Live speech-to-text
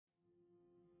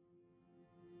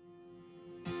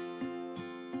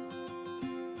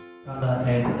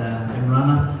and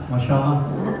Imrana, mashallah.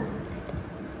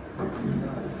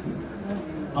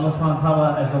 Allah subhanahu wa ta'ala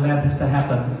has allowed this to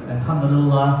happen.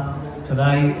 Alhamdulillah,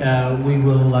 today we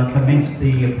will commence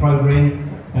the program.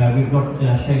 We've got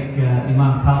Sheikh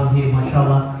Imam Khalid here,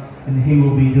 mashallah, and he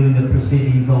will be doing the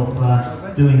proceedings of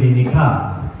doing the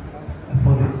nikah.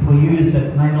 For you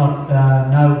that may not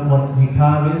know what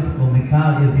nikah is, well,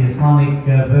 nikah is the Islamic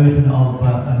version of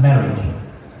a marriage.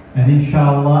 And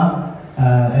inshallah,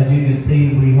 as you can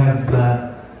see, we have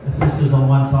sisters on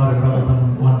one side and brothers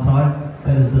on one side.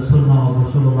 That is the sunnah of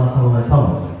Rasulullah sallallahu alaihi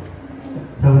wasallam.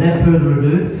 So without further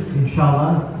ado,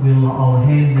 inshallah, I'll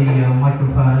hand the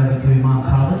microphone over to Imam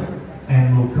Khalid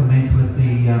and we'll commence with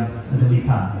the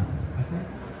nikah.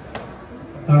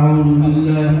 أعوذ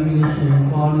بالله من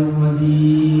الشيطان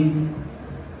الرجيم.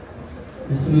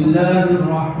 بسم الله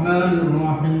الرحمن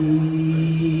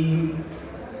الرحيم.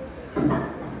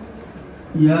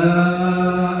 يا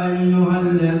أيها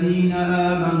الذين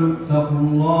آمنوا اتقوا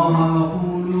الله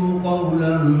وقولوا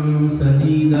قولا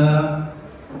سديدا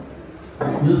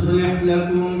يصلح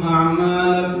لكم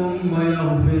أعمالكم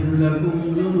ويغفر لكم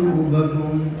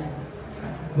ذنوبكم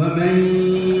ومن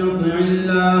يطع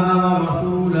الله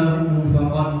ورسوله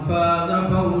فقد فاز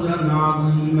فوزا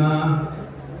عظيما.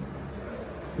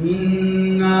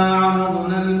 إنا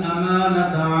عرضنا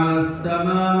الأمانة على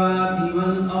السماوات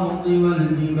والأرض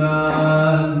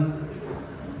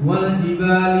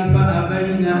والجبال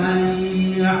فأبين أن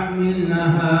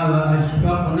يحملنها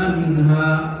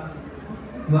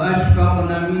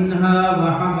وأشفقن منها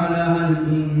وحملها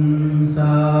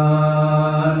الإنسان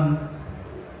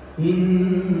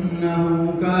إنه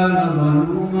كان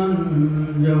ظلوما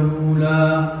جهولا.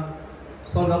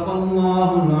 صدق الله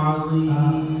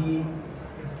العظيم.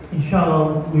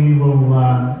 Inshallah, we will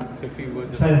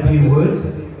say a few words,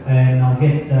 and I'll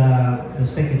get the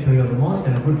secretary of the mosque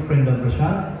and a good friend of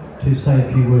Rashaad to say a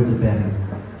few words about him.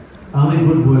 Only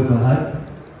good words, I hope.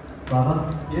 Brother?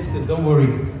 Yes, sir, don't worry.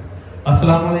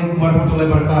 Assalamu alaikum wa rahmatullahi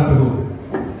wa barakatuhu.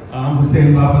 I'm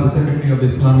Hussein Baba, the secretary of the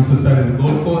Islamic Society of the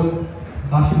Gold Coast.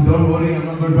 Hashim, don't worry, I'm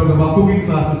not going to talk about cooking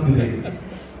classes today.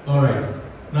 Alright.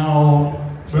 Now,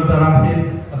 Brother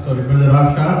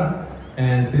Rashaad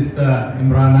and Sister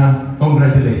Imrana,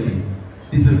 congratulations.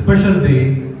 This is a special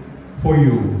day for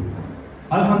you.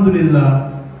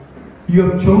 Alhamdulillah, you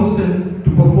have chosen to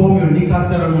perform your Nikah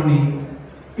ceremony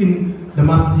in the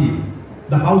Masjid,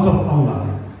 the house of Allah.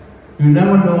 You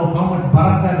never know how much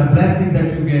barakah and the blessing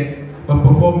that you get by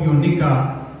performing your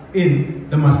Nikah in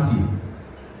the Masjid.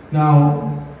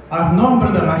 Now, I've known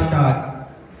Brother Rashaad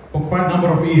for quite a number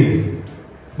of years,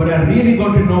 but I really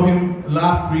got to know him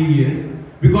last 3 years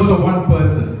because of one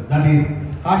person, that is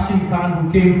Hashim Khan,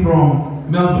 who came from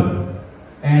Melbourne.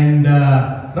 And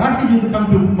Rashid used to come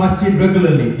to Masjid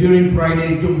regularly during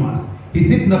Friday Jummah. He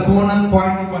sits in the corner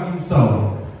quietly by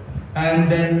himself. And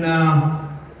then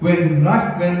when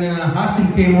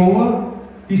Hashim came over,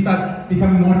 he started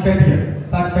becoming more chattier,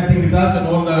 started chatting with us and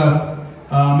all the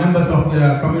members of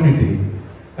the community.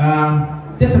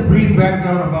 Just a brief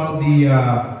background about the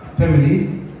families.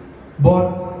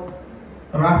 Both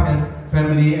Rashaad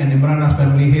family and Imrana's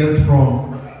family hails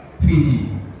from Fiji.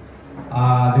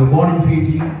 They were born in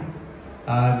Fiji,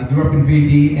 they grew up in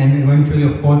Fiji, and eventually,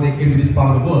 of course, they came to this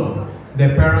part of the world.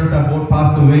 Their parents have both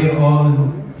passed away all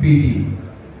in Fiji.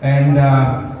 And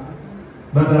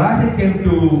Brother Rashaad came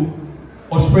to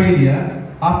Australia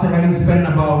after having spent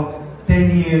about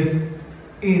 10 years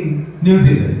in New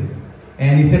Zealand.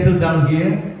 And he settled down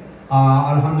here.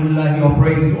 Alhamdulillah, he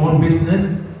operates his own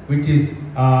business, which is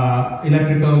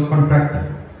electrical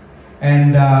contractor.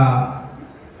 And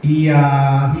he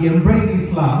embraced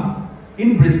Islam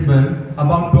in Brisbane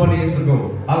about 2 days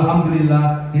ago.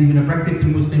 Alhamdulillah, he's been a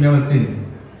practicing Muslim ever since.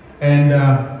 And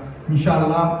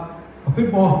inshallah, a few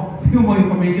more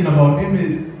information about him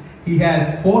is he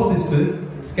has 4 sisters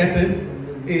scattered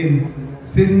in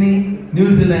Sydney,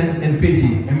 New Zealand and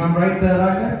Fiji. Am I right there,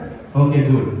 Rashaad? Okay,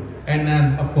 good. And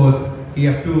then, of course, he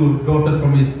has 2 daughters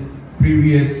from his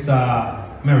previous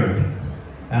marriage.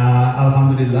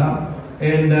 Alhamdulillah.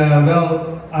 And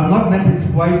well, I've not met his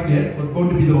wife yet, but going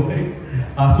to be the wife,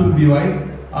 soon to be wife.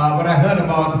 What I heard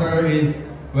about her is,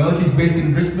 well, she's based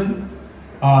in Brisbane.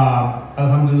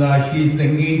 Alhamdulillah, she's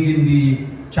engaged in the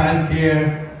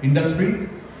childcare industry.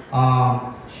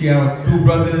 She has 2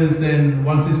 brothers and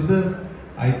 1 sister.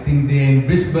 I think they're in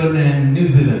Brisbane and New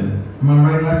Zealand. Am I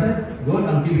right, Rashaad? Good,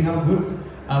 I'm keeping up good.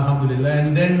 Alhamdulillah.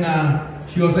 And then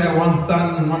she also has 1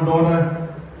 son and 1 daughter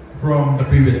from the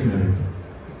previous marriage.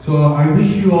 So I wish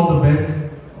you all the best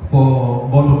for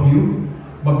both of you.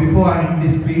 But before I end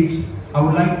this speech, I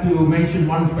would like to mention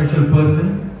one special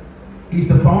person. He's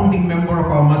the founding member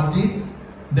of our masjid,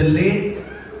 the late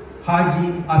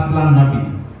Haji Aslan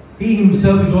Nabi. He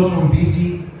himself is also from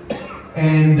Fiji,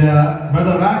 and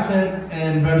Brother Rashaad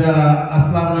and Brother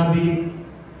Aslan Nabi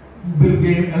will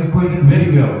get acquainted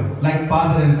very well, like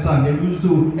father and son. They used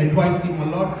to advise him a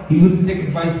lot. He used to take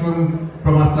advice from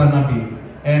Aslan Nabi,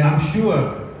 and I'm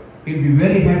sure he'll be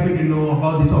very happy to know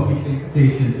about this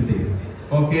occasion today.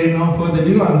 Okay, no further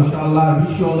ado, inshallah, I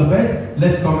wish you all the best.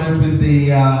 Let's commence with the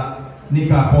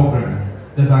Nikah program.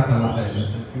 Jazakallah khair.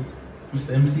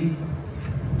 Mr. MC.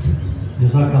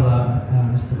 Jazakallah,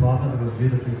 Mr. Bartlett, it was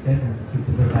beautifully said and keeps a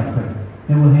bit accurate.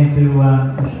 Then we'll head to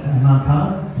Imam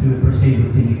Khalid to proceed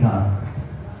with the Nikah.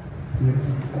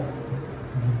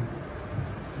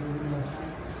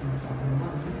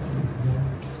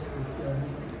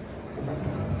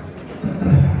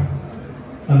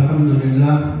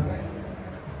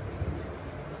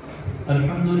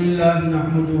 Alhamdulillah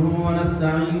nahmaduhu wa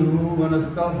nasta'inuhu wa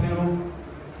nastaghfiruh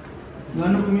wa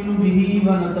nu'minu bihi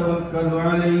wa natawakkalu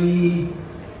alayhi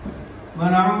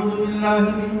wa na'udhu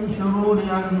billahi min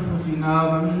shururi anfusina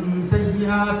wa min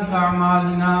sayyiati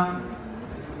a'malina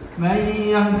man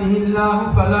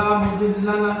yahdihillahu fala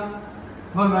mudilla lahu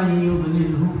wa man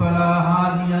yudlilhu fala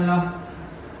hadiya lahu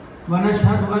wa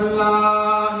nashhadu an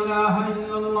la ilaha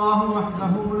illallah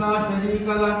wahdahu la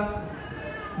sharika lahu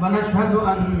ونشهد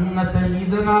أن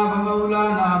سيدنا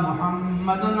ومولانا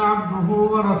محمدا عبده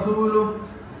ورسوله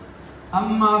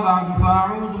أما بعد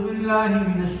فأعوذ بالله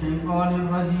من الشيطان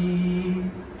الرجيم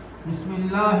بسم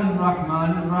الله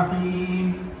الرحمن الرحيم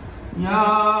يا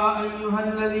أيها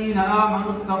الذين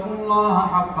آمنوا اتقوا الله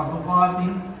حق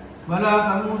تقاته ولا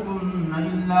تموتن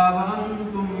إلا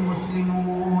وأنتم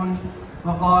مسلمون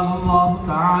وقال الله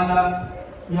تعالى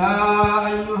يا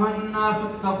أيها الناس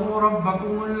اتقوا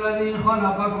ربكم الذي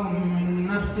خلقكم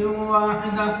من نفس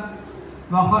واحدة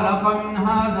وخلق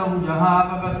منها زوجها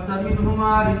وبث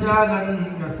منهما رجالا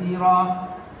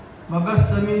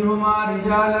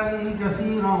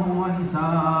كثيرا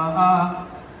ونساء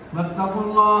واتقوا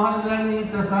الله الذي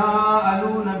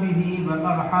تساءلون به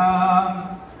والأرحام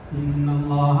إن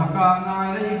الله كان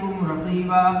عليكم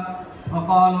رقيبا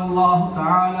وقال الله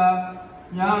تعالى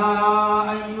يا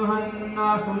أيها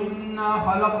الناس إنا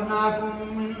خلقناكم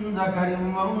من ذكر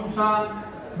وأنثى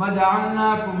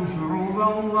وجعلناكم شعوبا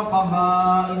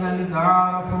وقبائل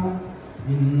لتعارفوا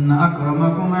إن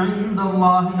أكرمكم عند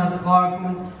الله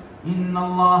أتقاكم إن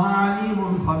الله عليم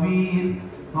خبير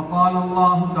وقال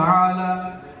الله تعالى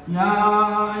يا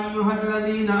أيها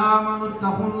الذين آمنوا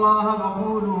اتقوا الله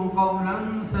وقولوا قولا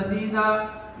سديدا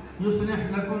يصلح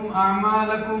لكم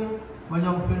أعمالكم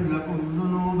ويغفر لكم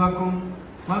ذنوبكم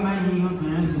ومن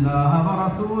يطع الله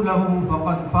ورسوله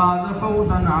فقد فاز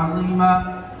فوزا عظيما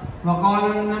وقال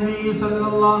النبي صلى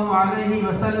الله عليه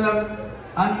وسلم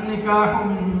النكاح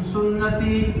من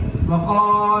سنتي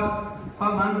وقال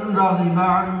فمن رغب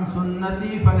عن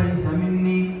سنتي فليس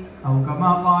مني أو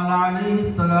كما قال عليه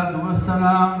الصلاة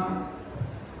والسلام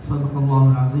صدق الله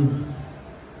العظيم.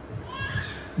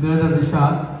 Brother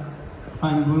Rashaad, I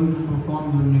am going to perform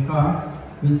the nikah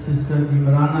with Sister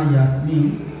Imrana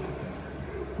Yasmin.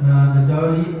 The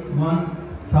dowry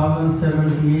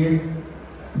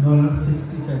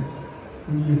 $1,078.60.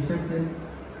 Will you accept it?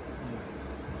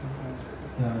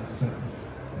 Yeah, I accept it.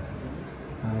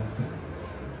 I accept it.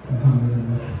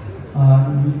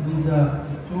 With the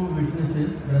two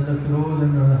witnesses, Brother Firoz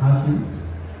and Brother Hashim,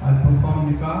 I perform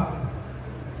nikah.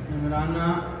 Imrana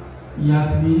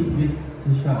Yasmin with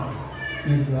Rashaad.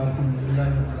 Alhamdulillah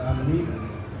Rabbil Alameen.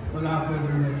 والعاقبة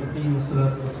للمتقين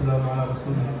والصلاة والسلام على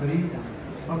رسوله الكريم.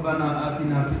 ربنا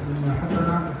آتنا في الدنيا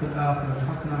حسنة وفي الآخرة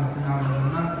حسنة وقنا عذاب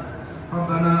النار.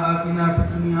 ربنا آتنا في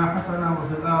الدنيا حسنة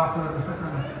وفي الآخرة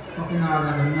حسنة وقنا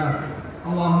عذاب النار.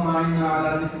 اللهم أعنا على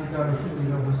ذكرك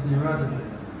وشكرك وحسن عبادتك.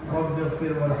 رب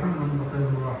اغفر وارحم وأنت خير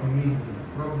الراحمين.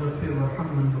 رب اغفر وارحم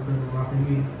وأنت خير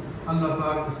الراحمين. अल्लाह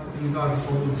पाक इस निकाह को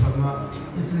कबूल फरमा,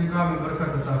 इस निकाह में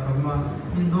बरकत अता फरमा,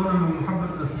 इन दोनों में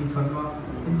मोहब्बत नसीब फरमा,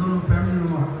 इन दोनों फैमिली में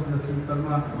मोहब्बत नसीब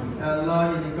फरमा। अल्लाह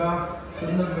ये निकाह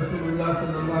सुन्नत रसूलुल्लाह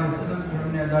सल्लल्लाहु अलैहि वसल्लम की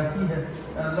हमने अदा की है।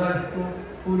 अल्लाह इसको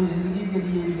पूरी ज़िंदगी के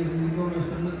लिए इनकी ज़िंदगियों में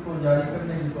सुन्नत को जारी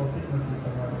करने की तौफीक नसीब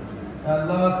फरमा दे।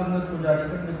 अल्लाह सुन्नत को जारी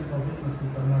करने की तौफीक नसीब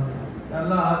फरमा दे।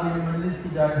 अल्लाह हाज़िर मजलिस की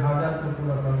जारी हाजात को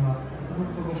पूरा फरमा,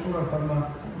 रुज़्क़ को पूरा फरमा।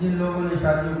 जिन लोगों ने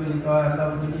शादियों के लिए कहा है अल्लाह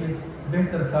उनके लिए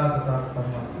बेहतर साथ अता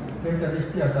फरमा, बेहतर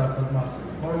रिश्ते अता फरमा,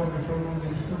 बड़ों के छोटों के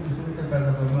रिश्तों की सूरतें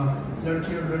पैदा फरमा,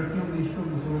 लड़के और लड़कियों के रिश्तों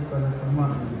की सूरत पैदा फरमा।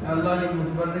 अल्लाह ये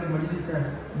मुतबर्रिक मजलिस है,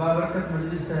 बाबरकत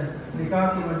मजलिस है, निकाह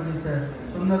की मजलिस है,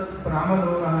 सुन्नत पर अमल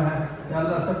हो रहा है।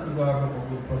 अल्लाह सब की दुआ को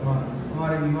कबूल फरमा,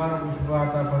 हमारे बीमारों को शिफा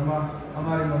अता फरमा,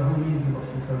 हमारे मरहूमीन की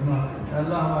बख्शिश फरमा।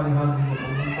 अल्लाह हमारी हाज़िरी को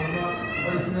कबूल फरमा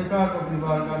और इस निकाह को अपनी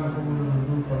बारगाह में कबूल और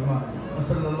मंजूर फरमा।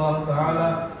 सल्लल्लाहु तआला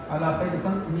अला खैर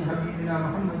खल्क़िही हबीबिना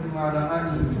मुहम्मद व अला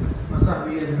आलिहि व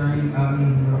सहबिहि अजमईन।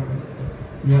 आमीन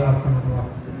या अरहमर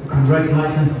राहिमीन।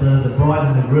 Congratulations to the bride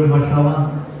and the groom, mashallah.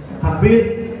 Takbir.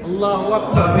 Allahu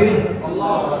Akbar. Takbir.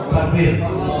 Allahu Akbar. Takbir.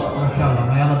 Mashallah.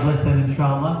 May Allah bless them,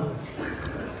 inshallah.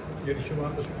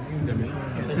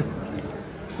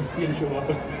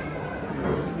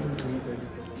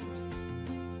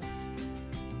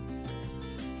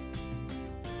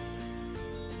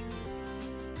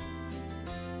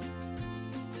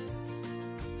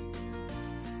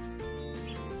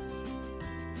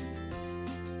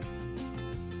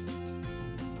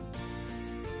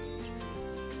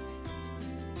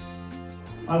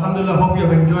 Alhamdulillah, hope you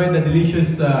have enjoyed the delicious,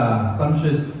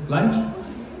 sumptuous lunch.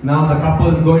 Now the couple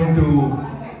is going to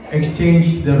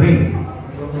exchange the ring.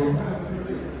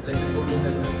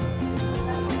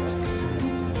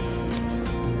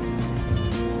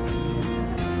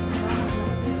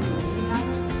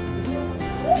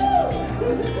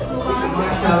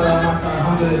 Mashallah,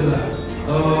 alhamdulillah.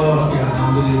 Oh, yeah,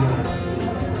 alhamdulillah.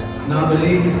 Now the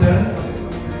lady's turn.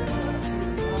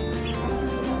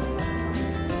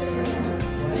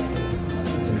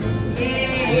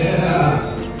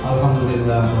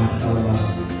 Alhamdulillah, mashallah.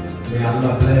 May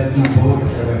Allah bless you both,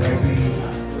 have a happy,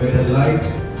 better life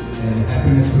and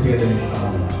happiness together,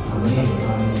 inshallah. Ameen,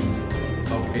 ameen.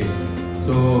 Okay,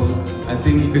 so I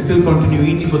think you can still continue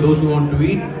eating for those who want to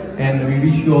eat, and we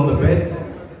wish you all the best.